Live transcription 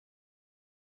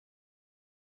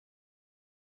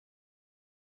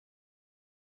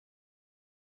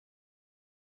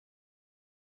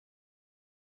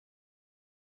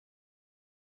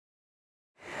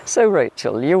So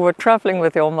Rachel, you were travelling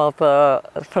with your mother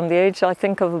from the age, I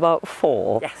think, of about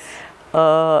 4.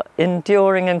 Yes.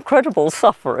 Enduring incredible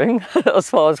suffering, as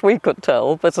far as we could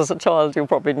tell, but as a child you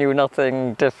probably knew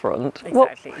nothing different.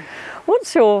 Exactly.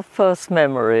 What's your first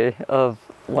memory of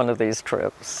one of these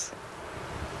trips?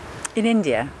 In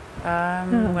India,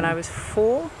 when I was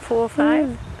four or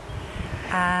five,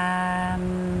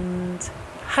 and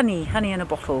honey in a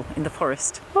bottle in the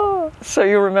forest. Oh, so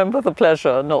you remember the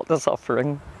pleasure, not the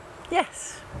suffering?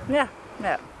 Yes, yeah.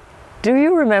 Do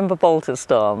you remember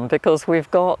Baltistan? Because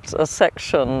we've got a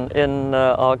section in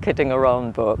our Kidding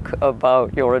Around book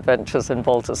about your adventures in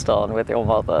Baltistan with your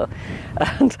mother.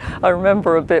 And I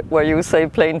remember a bit where you say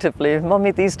plaintively,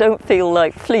 "Mummy, these don't feel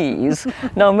like fleas."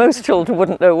 Now, most children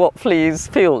wouldn't know what fleas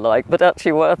feel like, but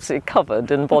actually we're absolutely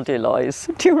covered in body lice.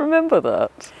 Do you remember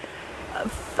that?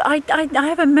 I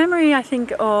have a memory, I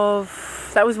think,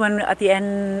 of that was when at the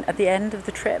end of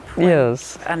the trip.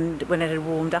 Yes. And when it had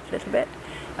warmed up a little bit,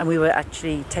 and we were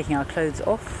actually taking our clothes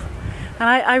off. And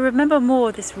I remember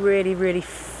more this really, really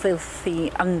filthy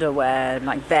underwear,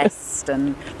 like vest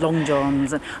and long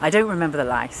johns. And I don't remember the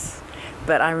lice,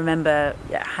 but I remember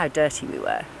how dirty we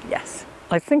were. Yes.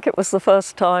 I think it was the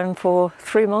first time for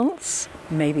 3 months.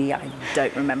 Maybe I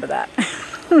don't remember that.